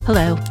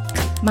Hello,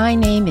 my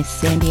name is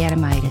Sandy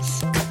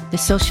Adamitis, the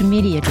social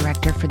media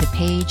director for the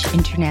Page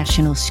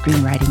International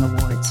Screenwriting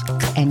Awards,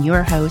 and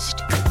your host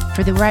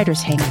for the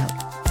Writers Hangout,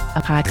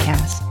 a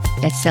podcast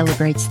that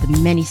celebrates the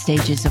many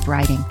stages of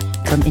writing,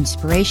 from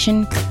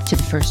inspiration to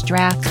the first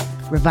draft,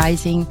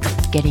 revising,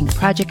 getting a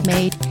project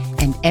made,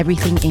 and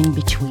everything in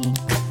between.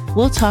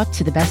 We'll talk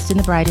to the best and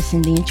the brightest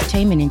in the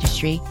entertainment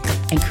industry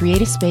and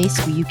create a space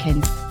where you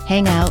can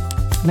hang out,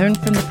 learn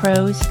from the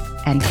pros,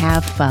 and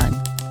have fun.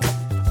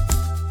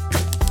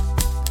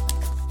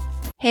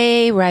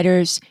 Hey,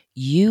 writers,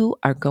 you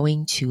are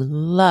going to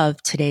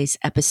love today's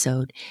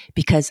episode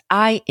because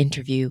I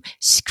interview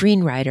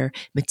screenwriter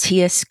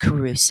Matias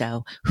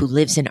Caruso, who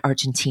lives in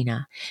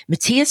Argentina.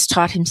 Matias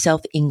taught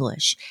himself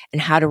English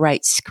and how to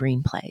write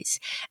screenplays.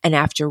 And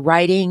after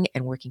writing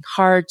and working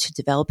hard to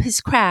develop his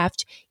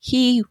craft,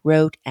 he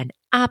wrote an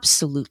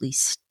absolutely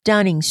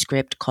stunning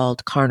script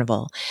called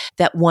Carnival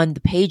that won the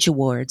Page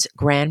Awards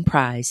Grand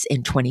Prize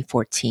in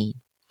 2014.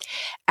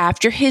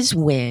 After his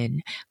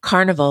win,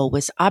 Carnival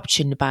was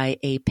optioned by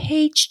a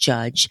Page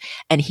judge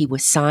and he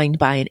was signed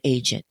by an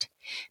agent.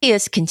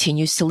 Matias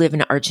continues to live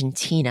in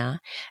Argentina,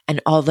 and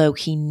although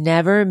he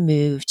never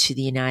moved to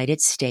the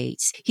United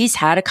States, he's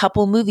had a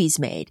couple movies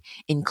made,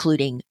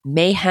 including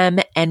Mayhem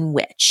and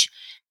Witch.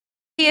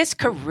 Matias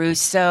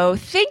Caruso,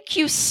 thank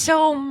you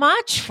so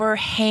much for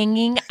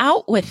hanging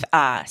out with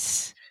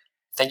us.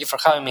 Thank you for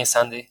having me,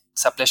 Sandy.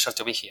 It's a pleasure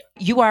to be here.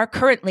 You are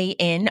currently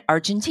in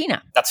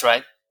Argentina. That's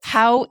right.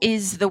 How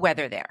is the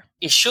weather there?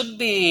 It should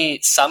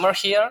be summer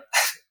here,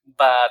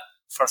 but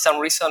for some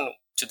reason,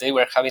 today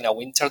we're having a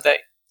winter day.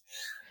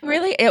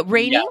 Really?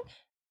 Raining?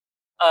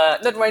 Yeah.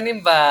 Not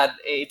raining, but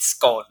it's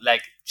cold,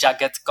 like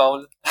jacket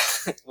cold,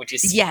 which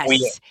is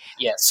weird.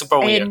 Yeah, super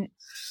weird.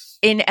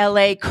 In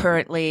LA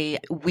currently,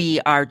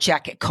 we are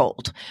jacket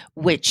cold,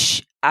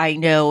 which I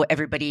know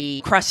everybody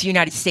across the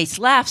United States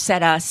laughs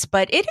at us,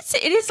 but it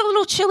is a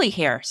little chilly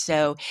here.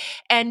 So,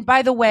 and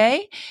by the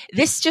way,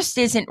 this just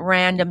isn't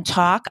random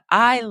talk.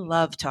 I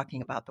love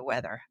talking about the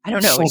weather. I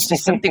don't know. It's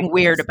just something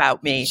weird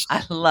about me.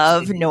 I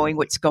love knowing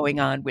what's going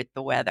on with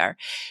the weather.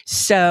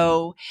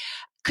 So,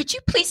 could you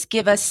please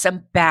give us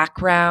some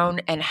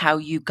background and how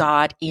you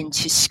got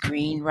into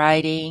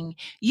screenwriting?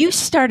 You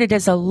started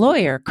as a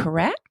lawyer,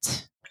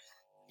 correct?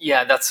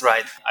 Yeah, that's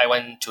right. I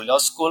went to law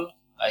school.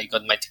 I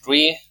got my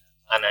degree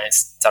and I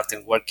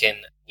started working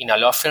in a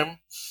law firm.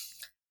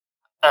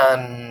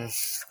 And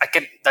I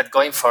kept that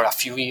going for a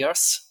few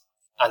years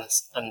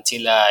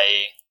until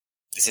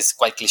this is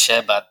quite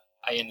cliche, but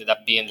I ended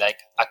up being like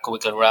a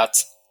cubicle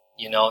rat,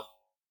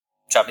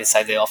 trapped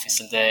inside the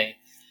office all day.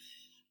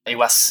 It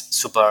was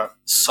super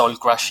soul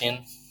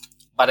crushing.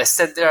 But I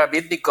stayed there a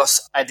bit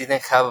because I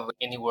didn't have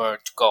anywhere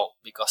to go,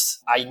 because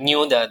I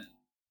knew that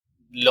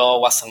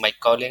law wasn't my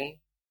calling.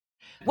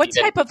 What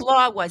type of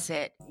law was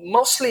it?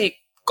 Mostly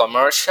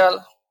commercial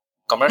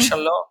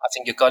law, I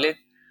think you call it.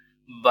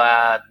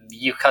 But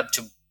you had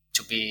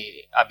to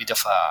be a bit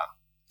of a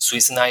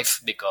Swiss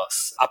knife,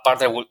 because a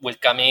partner will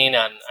come in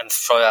and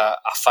throw a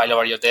file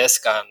over your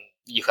desk, and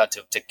you had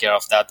to take care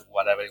of that,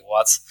 whatever it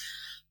was.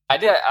 I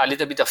did a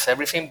little bit of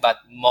everything, but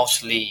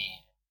mostly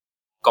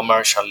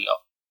commercial law.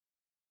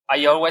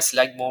 I always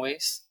liked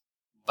movies,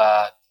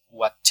 but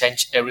what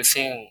changed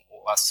everything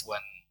was when,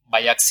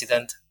 by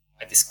accident,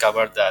 I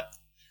discovered that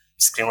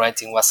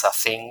screenwriting was a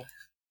thing.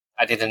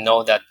 I didn't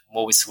know that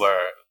movies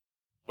were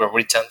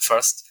written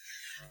first.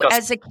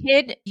 As a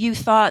kid, you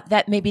thought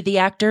that maybe the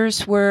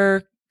actors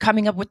were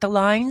coming up with the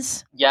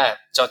lines? Yeah,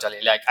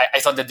 totally. Like I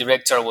thought the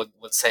director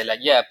would say like,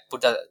 yeah,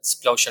 put that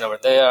explosion over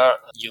there.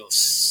 You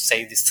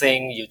say this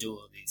thing, you do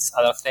this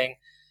other thing.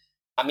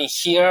 I mean,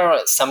 here,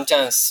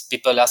 sometimes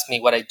people ask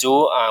me what I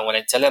do, and when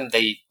I tell them,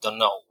 they don't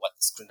know what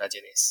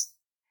screenwriting is.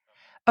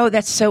 Oh,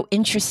 that's so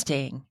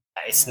interesting.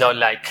 It's not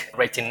like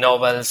writing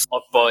novels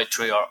or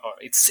poetry, or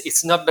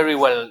it's not very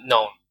well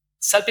known.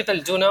 Some people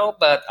do know,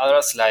 but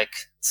others, like,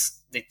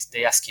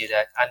 they ask you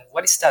that, and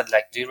what is that?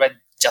 Like, do you write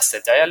just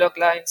the dialogue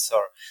lines,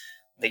 or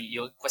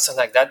questions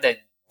like that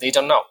they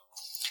don't know?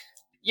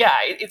 Yeah,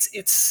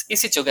 it's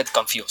easy to get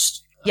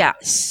confused. Yeah,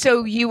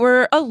 so you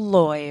were a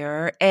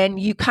lawyer, and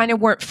you kind of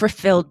weren't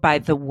fulfilled by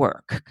the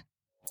work.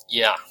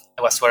 Yeah,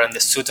 I was wearing the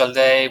suit all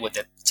day with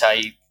the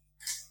tie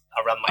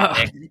around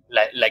my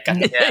neck, like a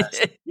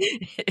nest.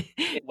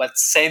 What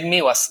saved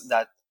me was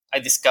that I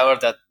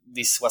discovered that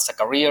this was a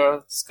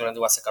career,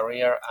 screenwriting was a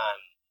career, and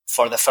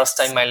for the first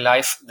time in my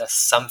life, there's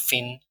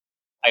something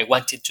I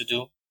wanted to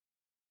do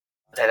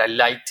that I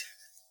liked.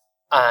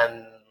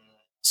 And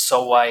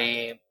so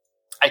I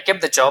kept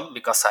the job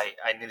because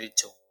I needed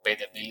to pay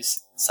the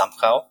bills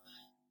somehow.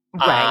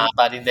 Right.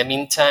 But in the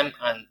meantime,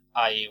 and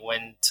I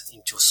went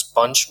into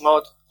sponge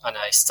mode, and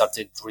I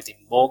started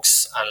reading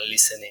books and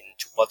listening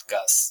to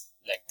podcasts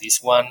like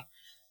this one,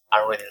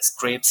 and reading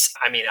scripts.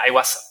 I mean, I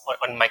was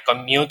on my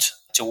commute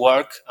to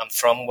work, and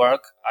from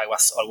work, I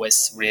was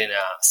always reading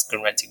a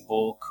screenwriting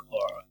book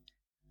or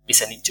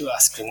listening to a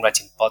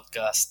screenwriting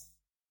podcast.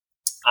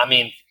 I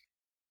mean...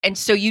 And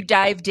so you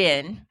dived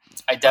in.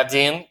 I dived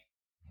in.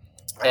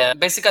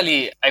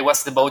 Basically, I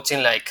was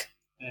devoting like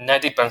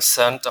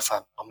 90%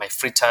 of my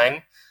free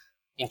time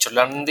into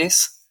learning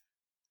this.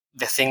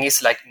 The thing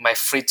is, like, my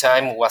free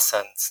time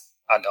wasn't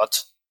a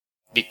lot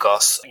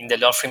because in the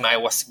law firm I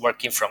was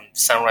working from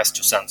sunrise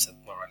to sunset,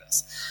 more or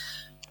less.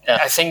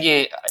 I think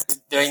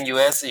there in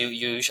US you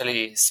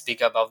usually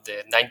speak about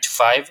the 9 to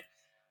 5.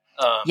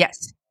 Um,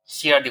 Yes.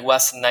 Here it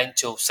was 9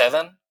 to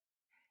 7,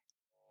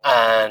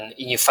 and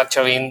you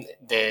factor in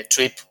the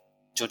trip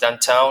to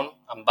downtown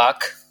and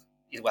back,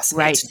 it was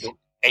Right.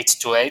 8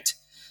 to 8.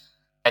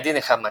 I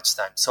didn't have much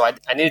time, so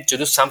I needed to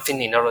do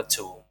something in order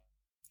to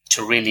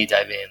really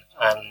dive in.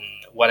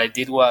 And what I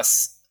did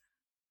was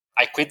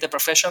I quit the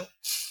profession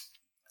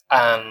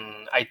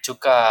and I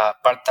took a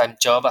part-time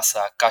job as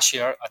a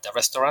cashier at the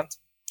restaurant.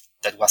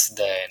 That was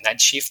the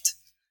night shift.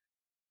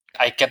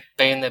 I kept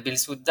paying the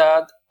bills with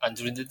that, and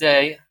during the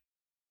day,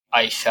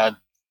 I had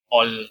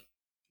all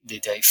the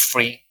day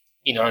free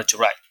in order to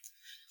write.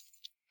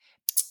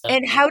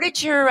 And how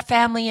did your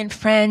family and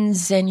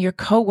friends and your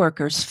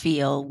coworkers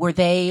feel? Were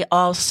they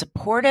all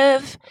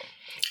supportive?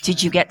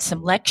 Did you get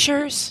some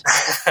lectures?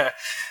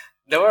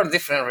 There were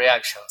different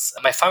reactions.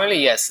 My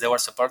family, yes, they were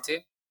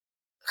supportive.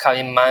 Have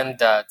in mind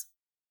that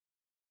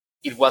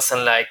it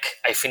wasn't like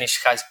I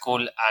finished high school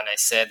and I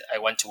said I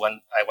want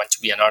to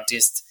be an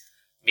artist,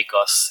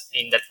 because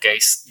in that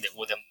case they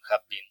wouldn't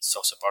have been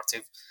so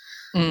supportive.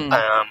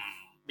 Mm.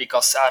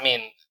 Because I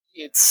mean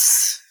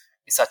it's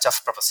a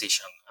tough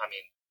proposition. I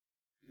mean,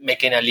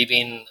 making a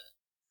living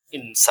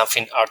in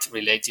something art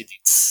related,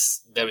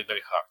 it's very,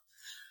 very hard.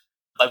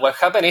 But what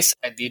happened is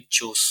I did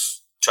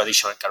choose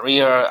traditional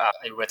career.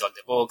 I read all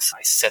the books.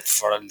 I set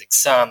for all the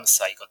exams.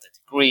 I got the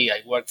degree.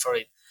 I worked for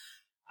it,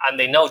 and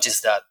they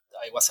noticed that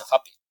I wasn't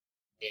happy.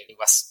 It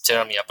was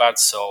tearing me apart.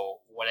 So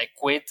when I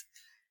quit,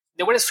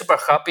 they weren't super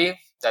happy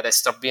that I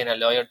stopped being a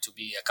lawyer to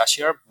be a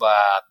cashier,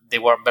 but they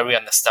were very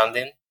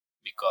understanding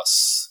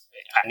because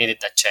I needed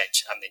that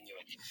change, and they knew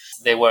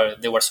it.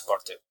 They were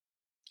supportive.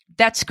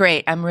 That's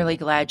great. I'm really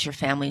glad your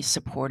family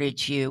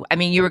supported you. I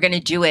mean, you were going to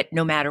do it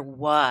no matter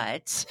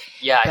what,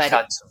 Yeah, I but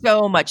had it's to,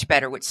 so much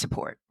better with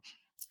support.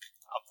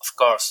 of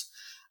course.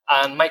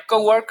 And my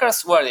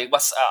coworkers, well, it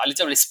was a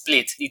little bit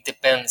split. It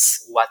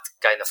depends what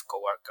kind of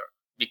coworker,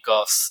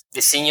 because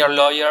the senior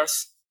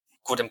lawyers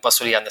couldn't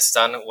possibly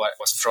understand what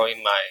was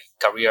throwing my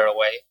career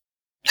away.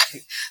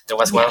 There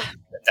was Yeah. one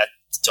that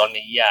told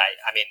me, "Yeah,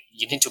 I mean,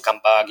 you need to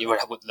come back. You were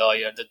a good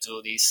lawyer. Don't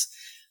do this."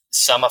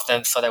 Some of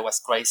them thought I was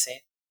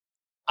crazy,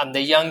 and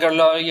the younger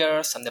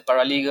lawyers and the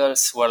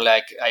paralegals were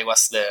like, I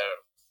was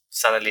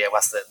suddenly I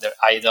was their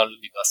idol,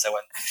 because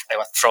I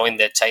was throwing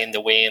the chain in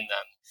the wind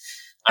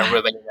and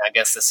rebelling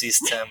against the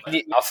system.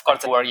 Of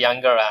course, they were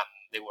younger and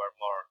they were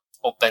more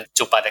open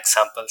to bad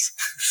examples.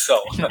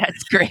 So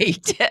That's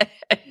great.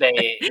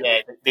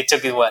 they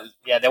took it well.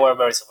 Yeah, they were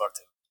very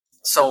supportive.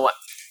 So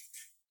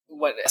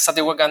when I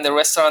started working in the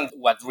restaurant,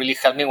 what really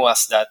helped me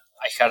was that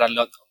I had a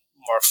lot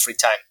more free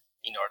time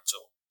in order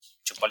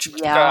to polish my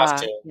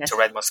craft, Yeah. to Yes.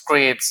 write more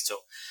scripts,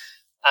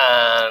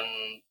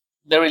 and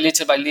very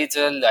little by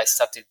little, I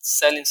started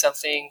selling some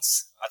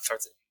things. At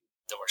first,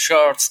 there were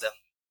shorts, then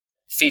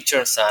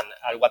features, and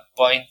at what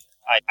point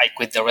I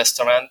quit the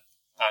restaurant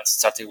and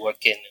started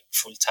working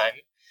full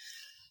time.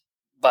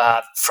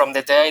 But from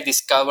the day I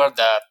discovered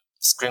that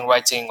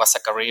screenwriting was a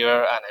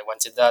career and I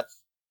wanted that,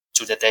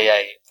 to the day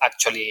I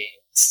actually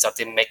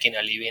started making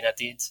a living at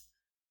it,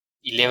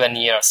 11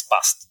 years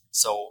passed.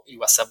 So it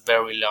was a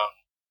very long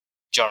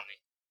journey.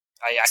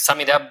 I sum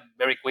it up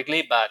very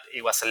quickly, but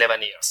it was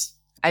 11 years.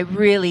 I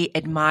really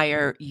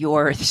admire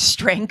your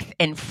strength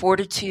and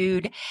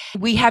fortitude.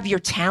 We have your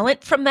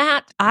talent from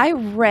that. I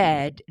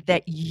read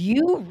that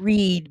you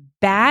read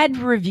bad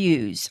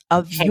reviews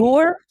of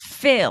your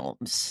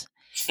films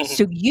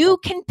so you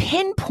can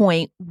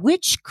pinpoint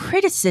which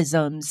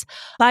criticisms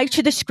apply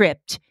to the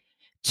script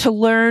to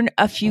learn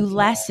a few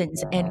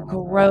lessons and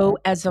grow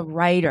as a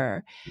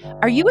writer.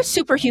 Are you a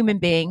superhuman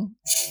being?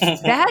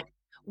 That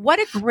What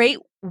a great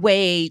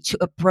way to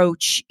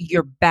approach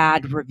your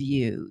bad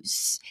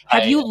reviews.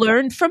 Have I you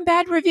learned from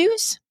bad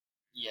reviews?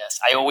 Yes,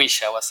 I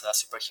wish I was a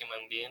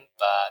superhuman being,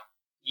 but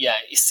yeah,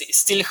 it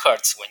still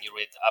hurts when you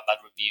read a bad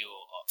review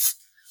of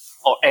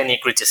or any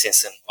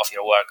criticism of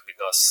your work,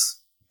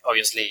 because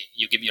obviously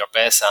you give your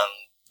best and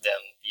then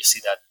you see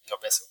that your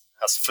best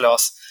has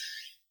flaws.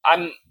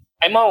 I'm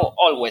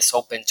always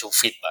open to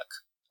feedback.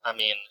 I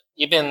mean,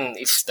 even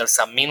if there's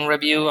a mean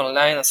review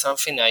online or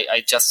something,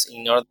 I just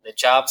ignore the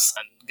jabs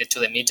and get to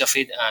the meat of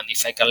it. And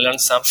if I can learn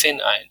something,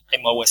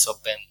 I'm always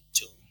open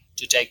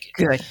to take it.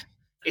 Good.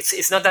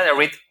 It's not that I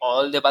read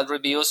all the bad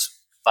reviews,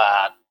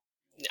 but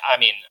I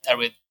mean, I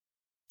read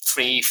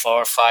 3,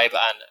 4, 5,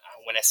 and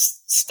when I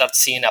start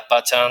seeing a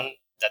pattern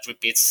that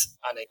repeats,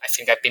 and I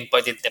think I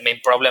pinpointed the main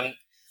problem,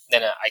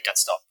 then I can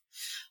stop.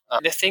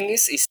 The thing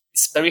is,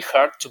 it's very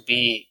hard to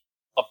be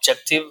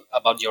objective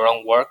about your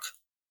own work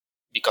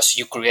because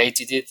you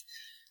created it,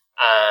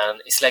 and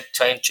it's like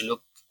trying to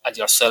look at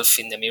yourself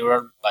in the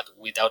mirror but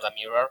without a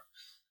mirror.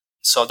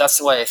 So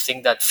that's why I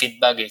think that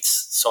feedback is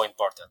so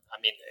important.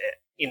 I mean,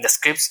 in the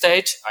script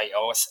stage, I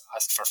always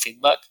ask for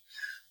feedback.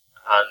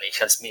 and it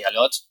helps me a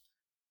lot.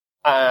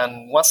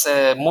 And once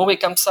a movie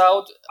comes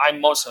out,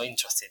 I'm also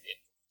interested in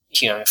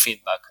hearing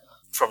feedback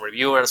from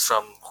reviewers,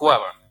 from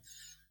whoever.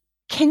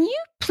 Can you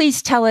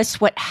please tell us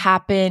what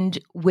happened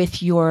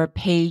with your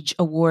Page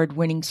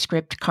Award-winning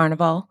script,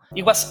 Carnival?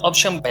 It was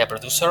optioned by a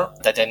producer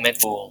that I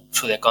met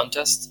through the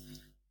contest.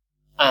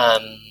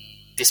 And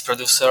this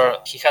producer,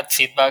 he had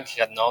feedback, he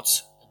had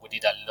notes. We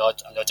did a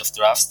lot of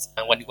drafts.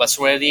 And when it was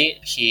ready,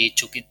 he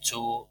took it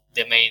to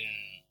the main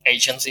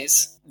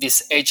agencies.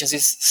 These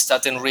agencies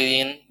started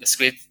reading the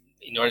script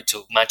in order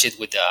to match it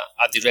with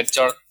a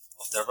director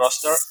of the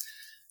roster.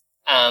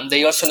 And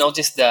they also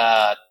noticed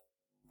that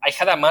I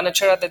had a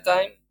manager at the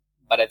time,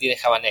 but I didn't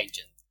have an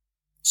agent.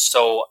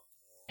 So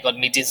I got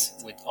meetings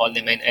with all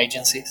the main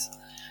agencies.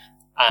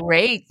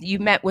 Great. You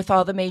met with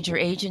all the major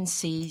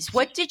agencies.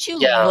 What did you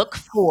Yeah, look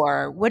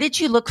for? What did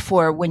you look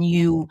for when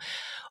you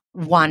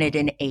wanted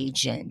an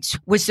agent?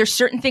 Was there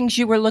certain things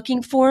you were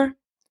looking for?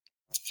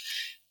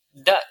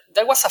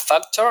 that was a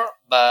factor,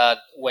 but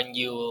when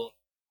you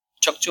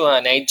talk to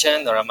an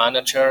agent or a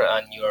manager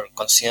and you're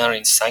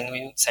considering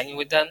signing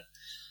with them,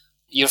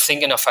 you're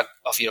thinking of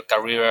your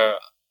career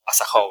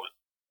as a whole.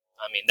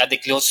 I mean, that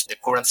includes the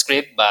current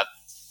script, but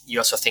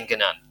you're also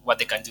thinking on what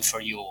they can do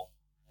for you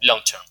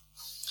long term.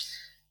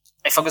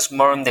 I focus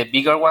more on the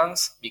bigger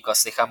ones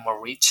because they have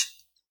more reach,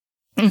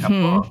 they have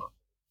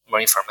more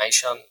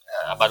information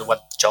about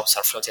what jobs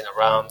are floating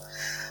around.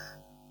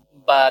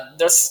 But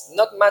there's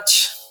not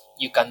much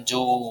you can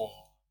do.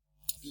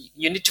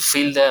 You need to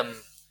feel them,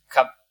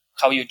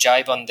 how you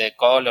jive on the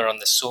call or on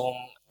the Zoom.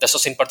 That's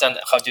also important.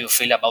 How do you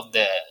feel about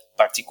the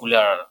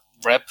particular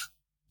rep?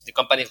 The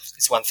company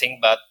is one thing,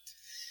 but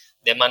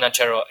the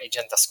manager or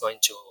agent that's going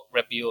to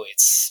rep you,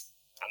 it's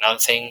another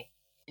thing.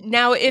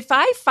 Now, if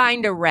I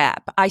find a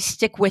rep, I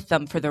stick with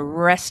them for the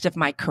rest of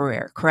my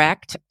career,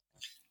 correct?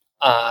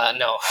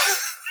 No.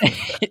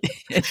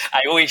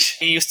 I wish.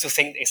 He used to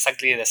think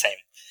exactly the same.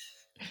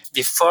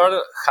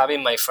 Before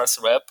having my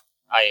first rep,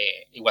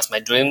 it was my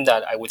dream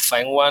that I would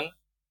find one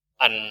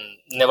and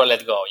never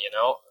let go,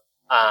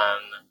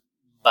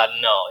 But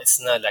no,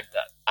 it's not like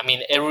that. I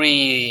mean,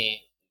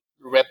 every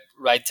rep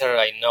writer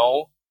I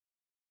know,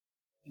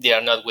 they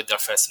are not with their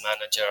first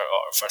manager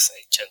or first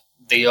agent.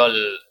 They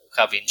all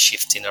have been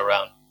shifting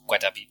around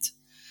quite a bit.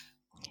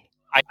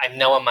 I'm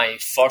now on my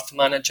fourth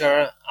manager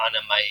and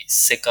on my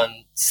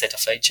second set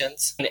of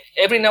agents. And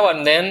every now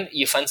and then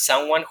you find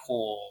someone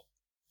who,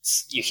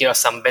 you hear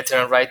some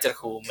veteran writer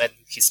who met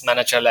his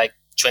manager like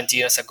 20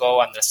 years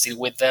ago and they're still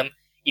with them.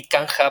 It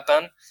can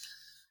happen.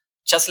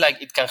 Just like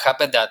it can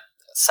happen that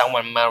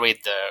someone married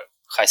their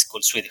high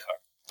school sweetheart.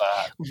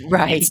 But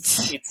Right.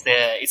 it's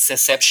the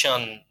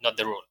exception, not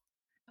the rule.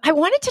 I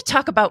wanted to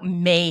talk about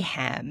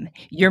Mayhem,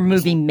 your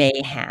movie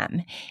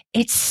Mayhem.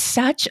 It's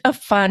such a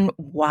fun,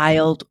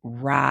 wild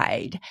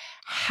ride.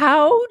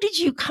 How did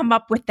you come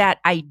up with that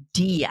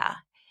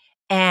idea?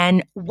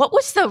 And what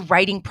was the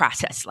writing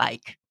process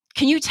like?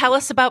 Can you tell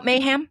us about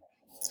Mayhem?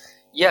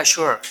 Yeah,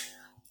 sure.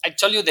 I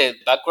told you the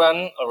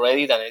background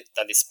already that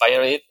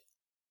inspired it.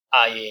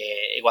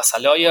 I was a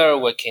lawyer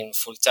working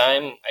full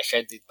time. I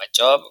hated my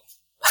job.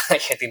 I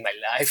hated my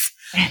life.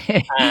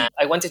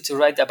 I wanted to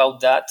write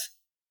about that,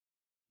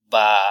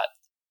 but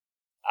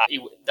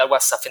that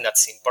was something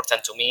that's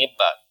important to me,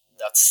 but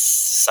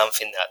that's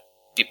something that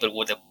people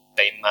wouldn't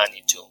pay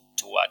money to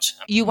watch.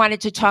 You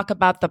wanted to talk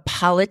about the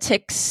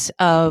politics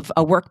of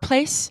a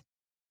workplace?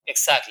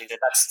 Exactly, the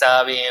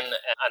backstabbing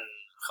and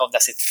how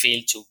does it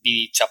feel to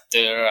be trapped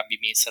there and be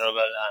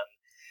miserable.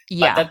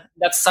 But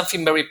that's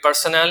something very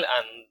personal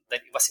and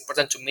that it was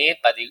important to me,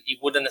 but it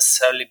wouldn't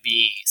necessarily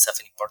be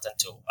something important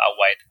to a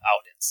wide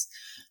audience.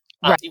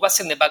 Right. It was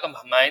in the back of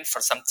my mind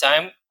for some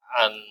time,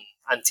 and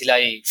until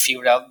I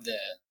figured out the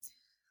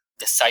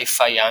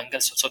sci-fi angle,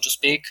 so to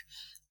speak.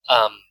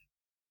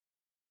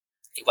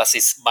 It was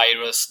this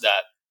virus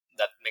that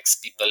makes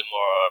people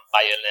more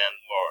violent,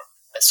 more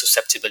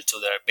susceptible to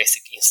their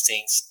basic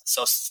instincts.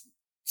 So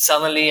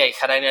suddenly I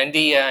had an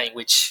idea in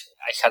which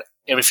I had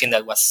everything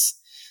that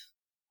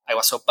I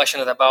was so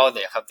passionate about.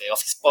 I have the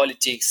office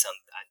politics and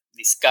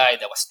this guy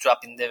that was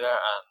trapped in there.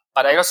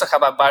 But I also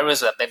have a virus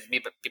that makes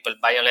people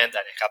violent, and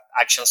I have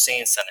action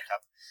scenes, and I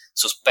have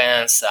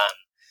suspense, and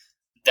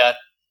that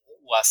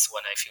was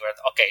when I figured,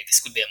 okay,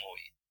 this could be a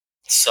movie.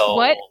 So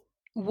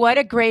what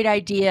a great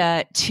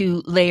idea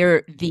to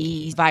layer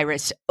the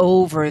virus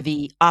over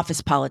the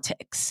office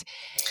politics.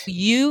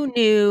 You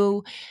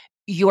knew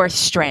your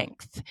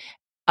strength.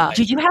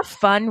 Did you have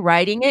fun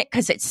writing it?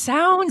 Because it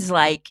sounds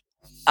like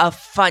a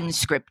fun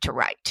script to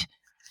write.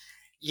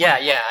 Yeah,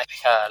 I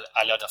had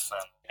a lot of fun.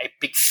 I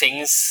picked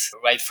things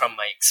right from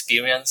my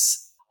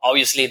experience.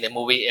 Obviously, in the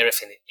movie,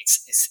 everything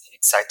is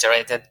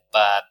exaggerated,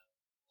 but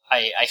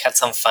I had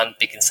some fun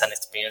picking some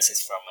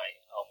experiences from my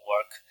own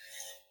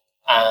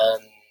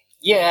work.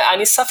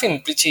 And it's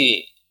something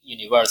pretty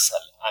universal.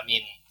 I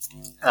mean,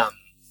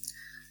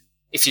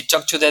 if you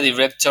talk to the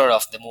director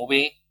of the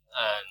movie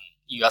and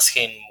you ask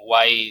him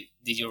why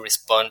did you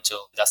respond to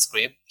that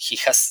script, he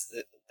has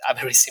a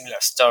very similar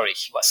story.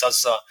 He was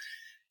also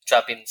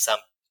trapped in some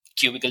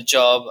cubicle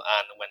job,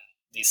 and when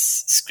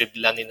this script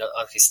landed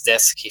on his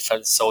desk, he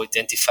felt so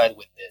identified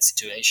with the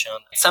situation.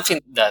 It's something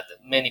that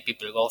many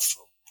people go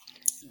through.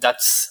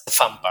 That's the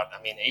fun part.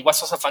 I mean, it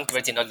was also fun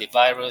creating all the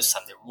virus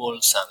and the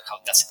rules and how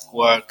does it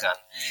work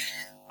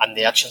and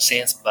the action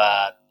scenes.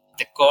 But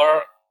the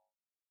core,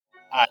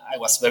 I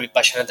was very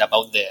passionate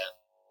about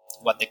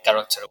what the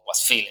character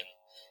was feeling.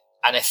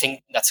 And I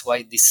think that's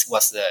why this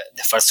was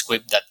the first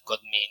script that got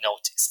me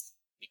noticed.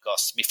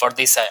 Because before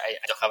this, I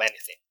don't have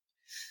anything.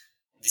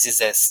 This is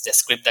the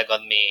script that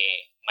got me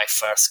my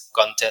first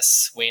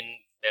contest win,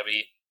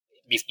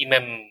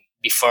 even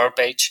before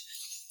Page.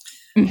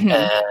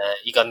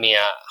 It got me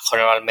a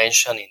honorable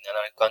mention in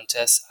another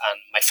contest and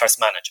my first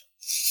manager.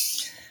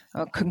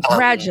 Oh,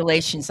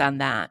 congratulations on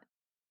that.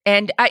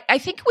 And I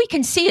think we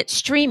can see it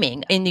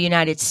streaming in the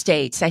United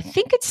States. I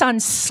think it's on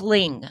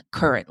Sling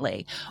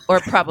currently, or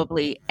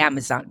probably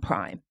Amazon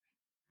Prime.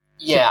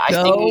 Yeah,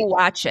 so go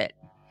watch it.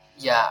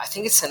 Yeah, I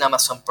think it's on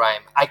Amazon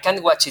Prime. I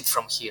can't watch it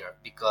from here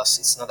because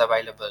it's not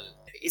available.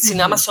 It's in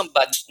Amazon,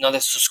 but not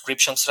a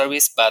subscription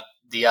service, but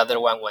the other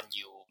one when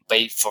you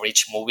pay for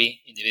each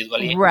movie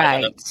individually.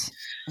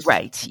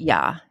 Right,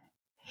 yeah.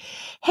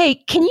 Hey,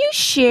 can you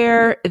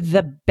share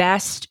the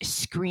best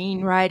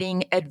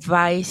screenwriting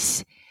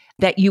advice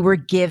that you were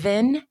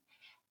given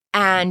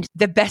and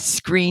the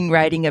best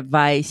screenwriting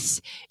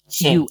advice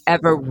you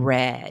ever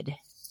read?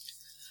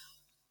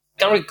 I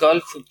can't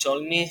recall who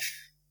told me.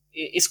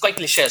 It's quite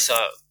cliche, so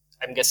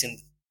I'm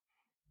guessing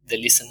the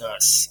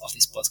listeners of the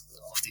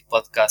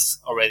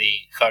podcast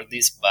already heard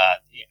this, but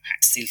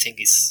I still think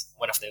it's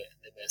one of the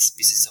best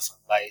pieces of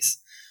advice.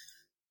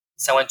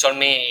 Someone told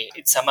me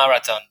it's a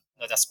marathon,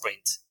 not a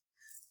sprint,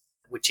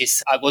 which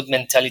is a good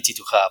mentality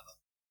to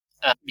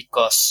have,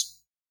 because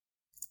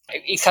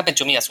it happened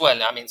to me as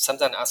well. I mean,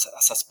 sometimes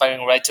as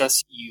aspiring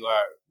writers, you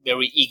are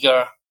very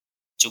eager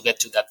to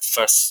get to that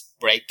first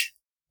break,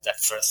 that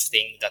first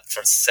thing, that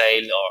first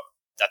sale, or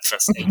that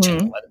first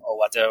agent or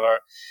whatever.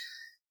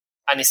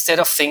 And instead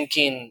of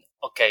thinking,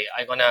 okay,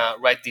 I'm going to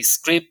write this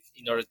script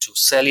in order to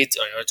sell it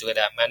or in order to get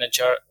a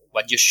manager,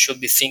 what you should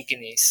be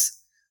thinking is,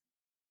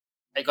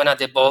 I'm going to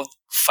devote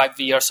 5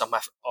 years of my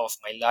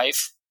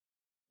life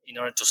in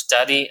order to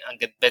study and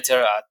get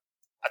better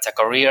at a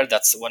career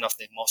that's one of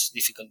the most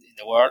difficult in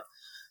the world.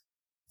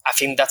 I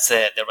think that's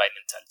the right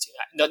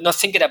mentality. Not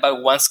thinking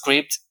about one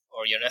script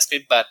or your next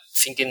script, but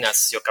thinking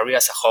as your career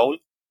as a whole.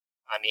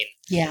 I mean,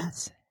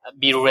 yes,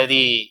 be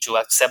ready to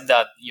accept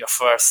that your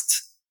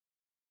first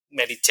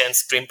maybe 10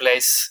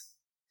 screenplays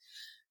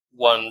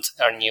won't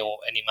earn you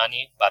any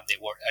money, but they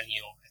will earn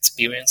you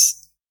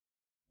experience.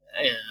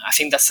 I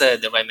think that's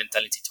the right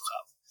mentality to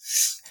have.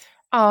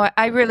 Oh,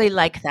 I really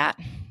like that.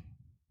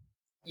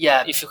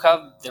 Yeah, if you have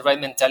the right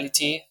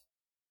mentality,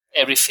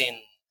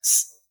 everything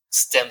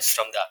stems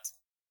from that.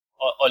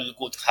 All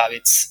good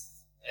habits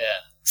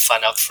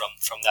fan out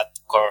from that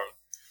core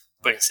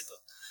principle.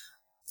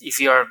 If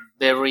you are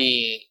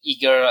very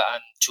eager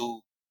and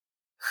too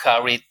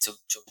hurried to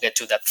get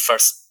to that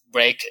first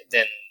break,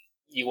 then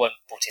you won't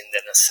put in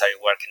the necessary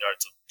work in order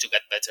to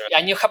get better.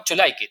 And you have to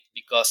like it,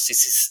 because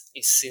since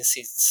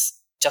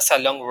it's just a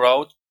long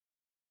road.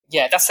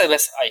 Yeah, that's the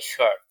best I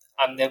heard.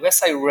 And the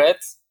best I read,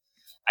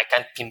 I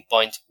can't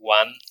pinpoint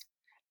one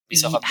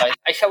piece of advice.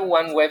 I have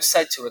one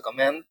website to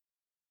recommend.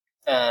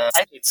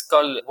 It's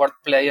called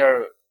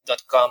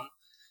wordplayer.com,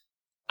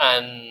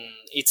 and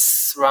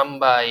it's run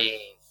by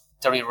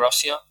Terry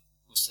Rossio,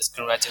 who's the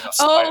screenwriter of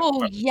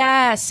Oh,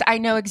 yes. I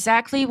know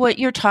exactly what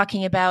you're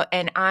talking about,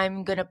 and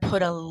I'm going to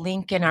put a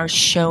link in our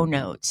show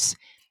notes.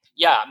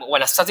 Yeah,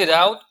 when I started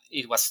out,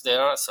 it was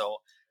there.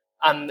 So,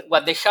 and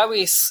what they have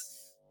is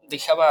they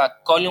have a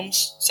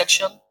columns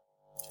section,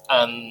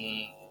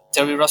 and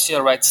Terry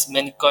Rossio writes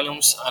many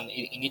columns, and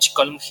in each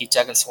column he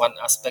tackles one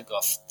aspect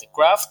of the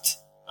craft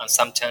and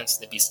sometimes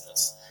the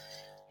business.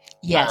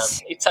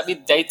 Yes. It's a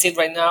bit dated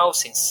right now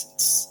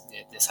since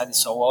the site is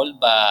so old,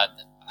 but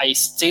I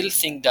still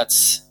think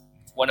that's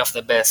one of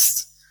the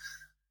best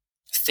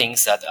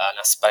things that an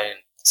aspiring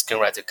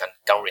screenwriter can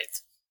read.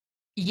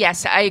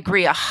 Yes, I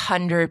agree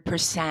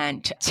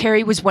 100%.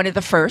 Terry was one of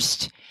the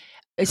first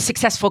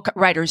successful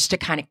writers to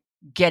kind of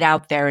get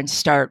out there and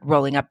start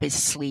rolling up his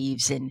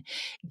sleeves and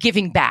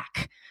giving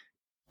back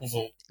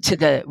to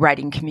the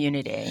writing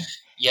community.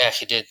 Yeah,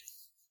 he did.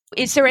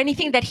 Is there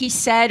anything that he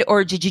said,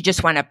 or did you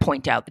just want to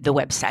point out the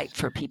website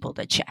for people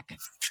to check?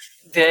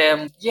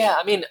 Yeah,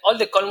 I mean, all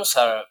the columns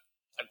are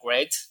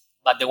great,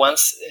 but the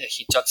ones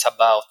he talks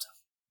about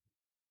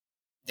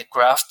the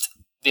craft,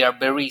 they are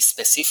very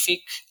specific,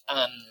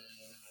 and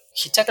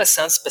he tackles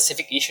some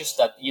specific issues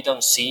that you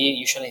don't see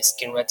usually in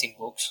screenwriting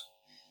books.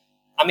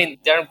 I mean,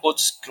 there are good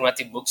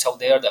screenwriting books out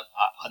there that,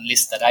 at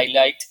least that I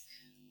liked,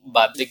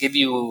 but they give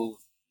you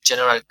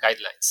general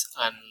guidelines,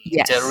 and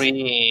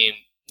Terry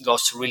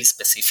goes really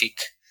specific.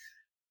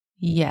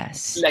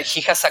 Yes. Like,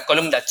 he has a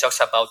column that talks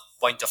about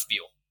point of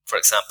view, for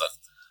example.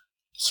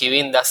 He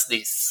even does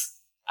this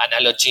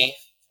analogy,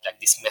 like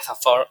this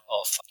metaphor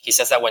of, he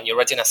says that when you're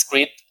writing a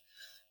script,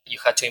 you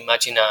have to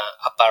imagine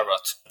a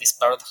parrot. This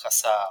parrot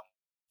has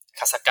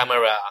has a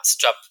camera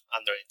strapped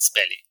under its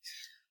belly.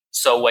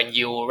 So when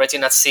you're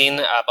writing a scene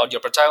about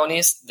your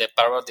protagonist, the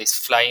parrot is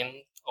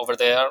flying over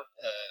there,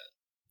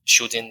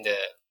 shooting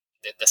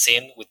the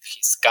scene with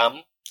his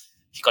cam.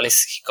 He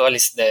calls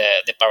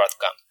the parrot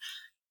cam.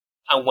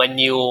 And when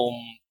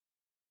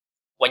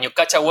you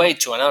catch away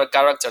to another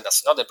character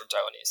that's not the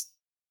protagonist,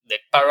 the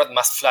parrot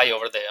must fly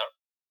over there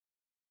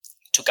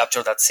to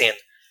capture that scene.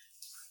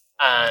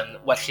 And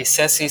what he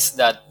says is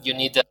that you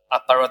need a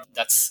parrot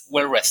that's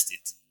well rested,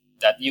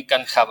 that you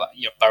can have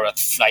your parrot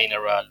flying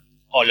around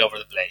all over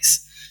the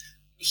place.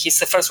 He's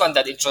the first one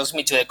that introduced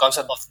me to the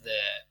concept of the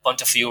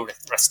point of view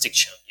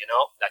restriction,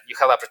 that you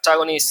have a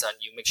protagonist and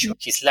you make sure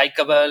he's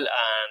likable.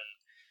 And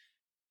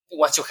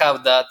once you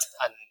have that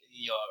and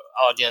your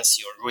audience,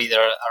 your reader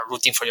are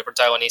rooting for your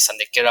protagonist and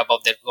they care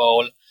about their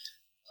goal,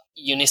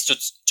 you need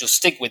to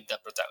stick with the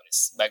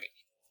protagonist. But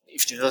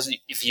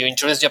if you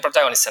introduce your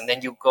protagonist and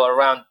then you go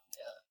around and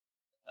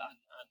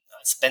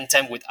spend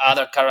time with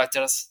other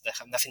characters that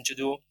have nothing to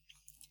do,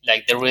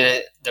 like the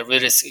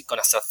reader is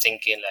gonna start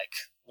thinking like,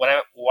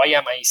 why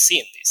am I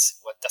seeing this?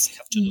 What does it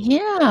have to do?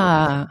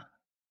 Yeah.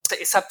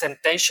 It's a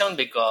temptation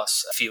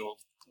because if you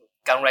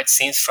can write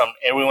scenes from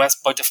everyone's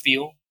point of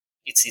view,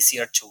 it's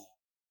easier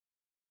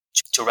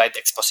to write the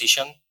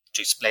exposition,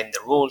 to explain the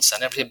rules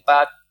and everything.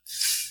 But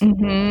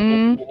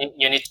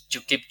you need to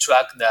keep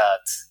track that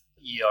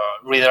your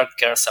reader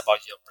cares about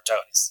your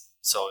protagonist.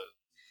 So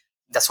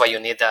that's why you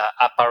need a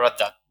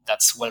parrot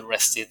that's well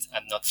rested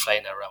and not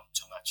flying around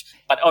too much.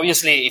 But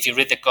obviously, if you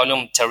read the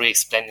column, Terry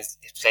explained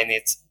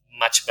it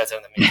much better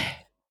than me.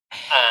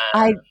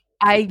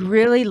 I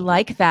really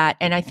like that.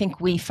 And I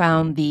think we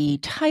found the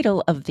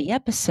title of the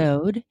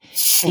episode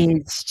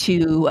is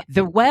to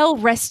The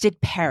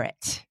Well-Rested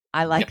Parrot.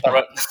 I like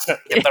that.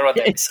 The parrot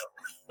episode.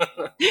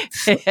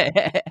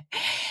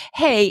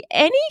 Hey,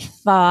 any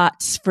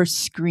thoughts for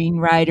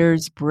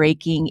screenwriters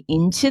breaking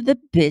into the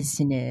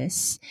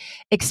business,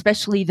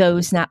 especially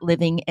those not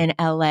living in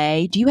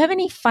LA? Do you have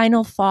any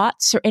final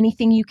thoughts or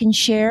anything you can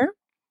share?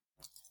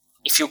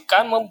 If you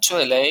can move to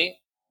LA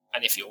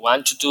and if you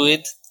want to do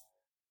it,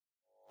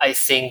 I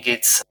think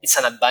it's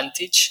an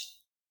advantage,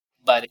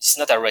 but it's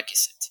not a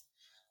requisite.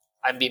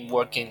 I've been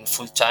working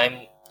full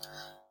time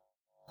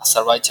as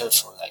a writer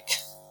for like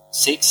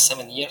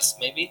 6-7 years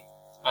maybe,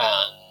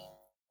 and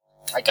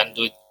I can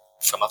do it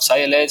from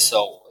outside LA,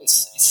 so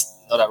it's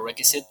not a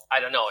requisite. I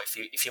don't know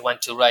if you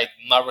want to write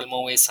Marvel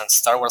movies and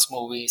Star Wars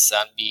movies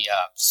and be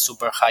a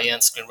super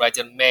high-end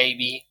screenwriter,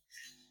 maybe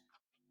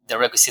the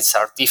requisites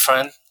are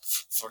different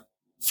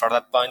for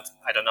that point.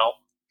 I don't know.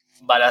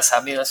 But as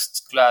a middle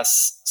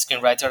class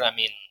screenwriter, I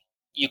mean,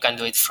 you can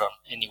do it from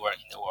anywhere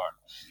in the world.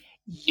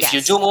 Yes. If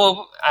you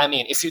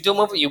do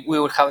move, we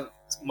will have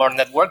more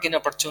networking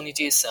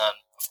opportunities, and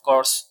of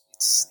course,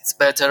 it's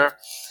better.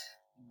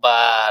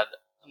 But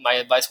my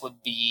advice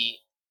would be,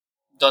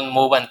 don't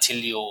move until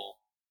you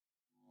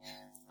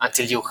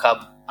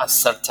have a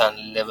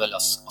certain level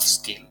of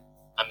skill.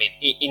 I mean,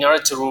 in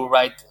order to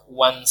write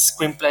one good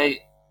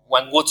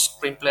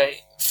screenplay,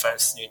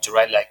 first you need to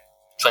write like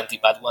 20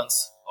 bad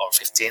ones, or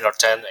 15 or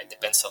 10, it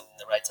depends on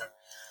the writer.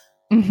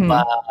 Mm-hmm.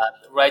 But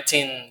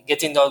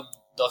getting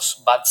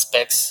those bad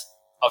specs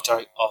out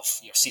of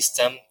your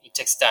system, it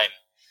takes time.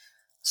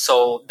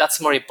 So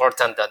that's more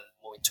important than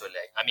moving to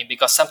LA. I mean,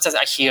 because sometimes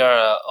I hear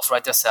of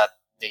writers that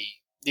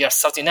they are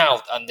starting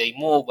out and they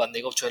move and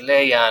they go to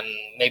LA, and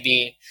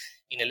maybe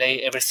in LA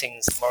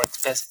everything's more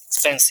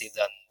expensive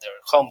than their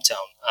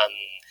hometown, and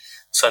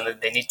so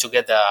they need to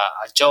get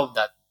a job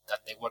that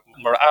they work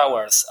more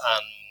hours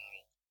and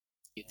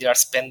they are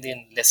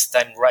spending less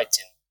time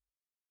writing.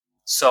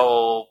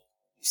 So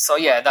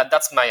yeah,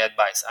 that's my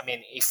advice. I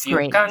mean, if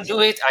you can do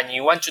it and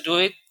you want to do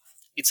it,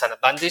 it's an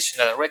advantage,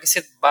 not a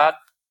requisite. But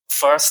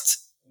first,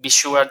 be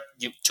sure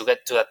to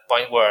get to that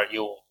point where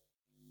you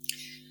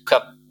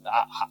have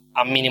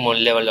a minimum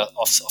level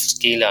of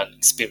skill and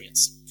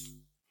experience.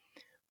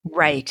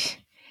 Right.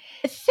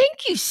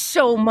 Thank you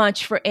so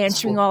much for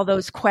answering all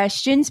those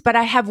questions, but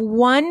I have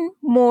one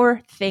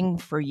more thing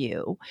for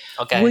you.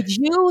 Okay. Would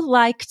you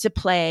like to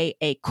play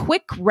a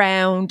quick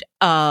round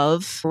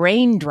of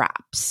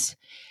Raindrops?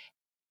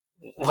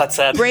 What's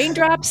that?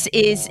 Raindrops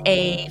is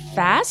a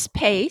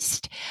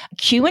fast-paced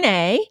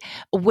Q&A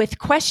with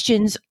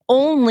questions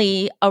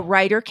only a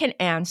writer can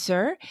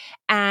answer,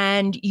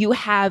 and you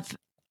have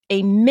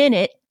a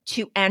minute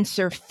to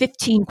answer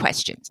 15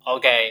 questions.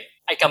 Okay.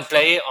 I can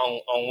play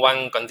on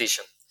one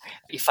condition.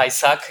 If I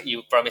suck,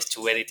 you promise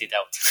to edit it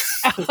out.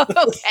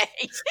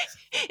 Okay.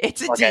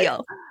 It's a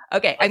deal.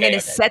 Okay. I'm going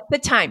to set the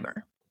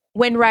timer.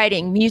 When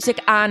writing, music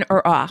on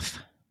or off?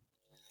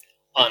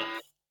 On.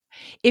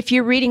 If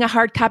you're reading a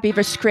hard copy of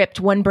a script,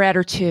 one Brad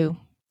or two?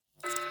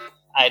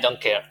 I don't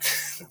care.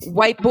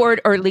 Whiteboard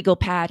or legal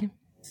pad?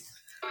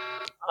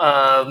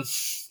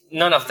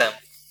 None of them.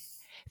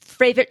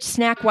 Favorite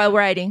snack while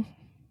writing?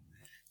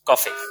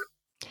 Coffee.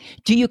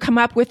 Do you come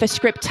up with a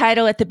script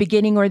title at the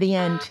beginning or the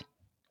end?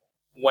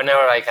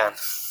 Whenever I can.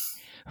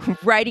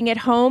 Writing at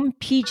home,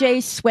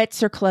 PJs,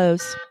 sweats, or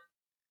clothes?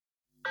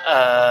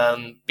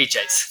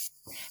 PJs.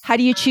 How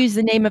do you choose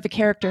the name of a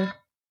character?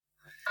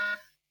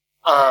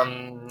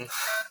 I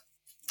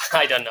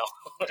don't know.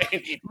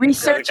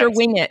 Research or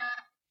wing it?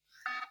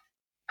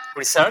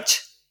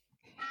 Research.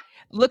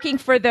 Looking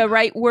for the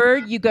right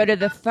word, you go to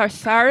the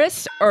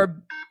thesaurus or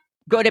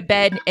go to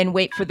bed and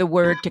wait for the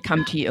word to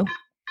come to you?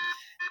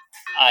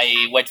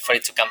 I wait for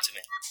it to come to me.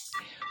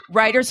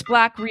 Writer's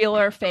block, real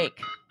or fake?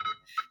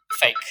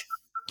 Fake.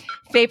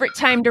 Favorite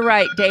time to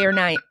write, day or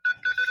night?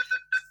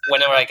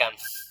 Whenever I can.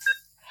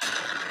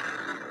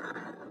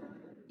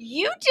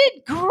 You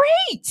did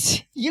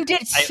great. You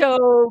did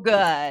so good.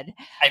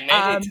 I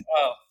made it.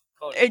 Oh,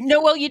 cool.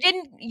 No, well, you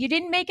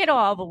didn't make it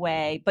all the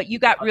way, but you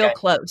got real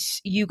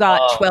close. You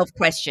got 12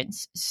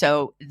 questions,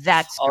 so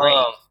that's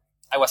great.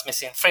 I was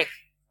missing 3.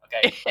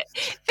 Okay.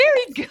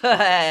 Very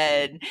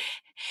good.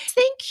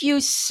 Thank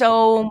you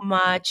so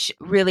much.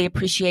 Really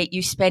appreciate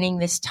you spending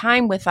this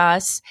time with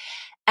us.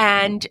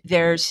 And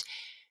there's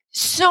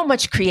so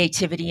much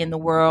creativity in the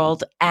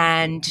world,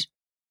 and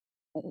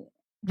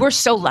we're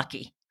so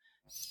lucky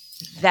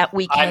that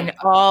we can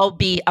all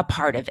be a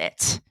part of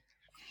it.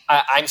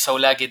 I'm so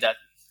lucky that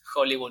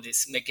Hollywood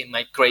is making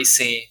my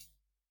crazy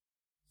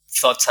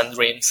thoughts and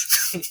dreams.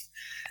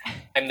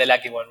 I'm the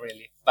lucky one,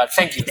 really. But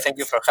thank you. Thank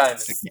you for having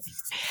me.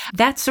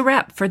 That's a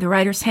wrap for the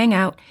Writers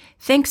Hangout.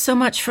 Thanks so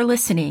much for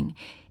listening.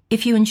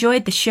 If you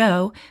enjoyed the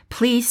show,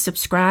 please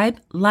subscribe,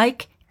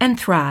 like, and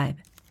thrive.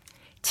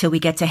 Till we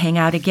get to hang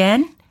out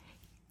again,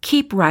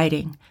 keep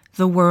writing.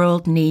 The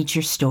world needs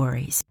your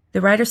stories. The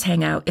Writers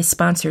Hangout is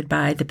sponsored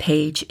by the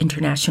Page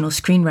International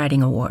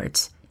Screenwriting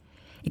Awards.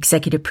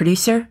 Executive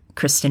producer,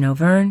 Kristen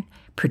O'Verne.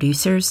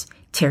 Producers,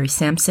 Terry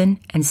Sampson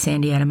and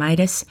Sandy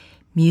Adamitis.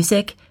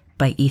 Music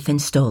by Ethan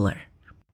Stoller.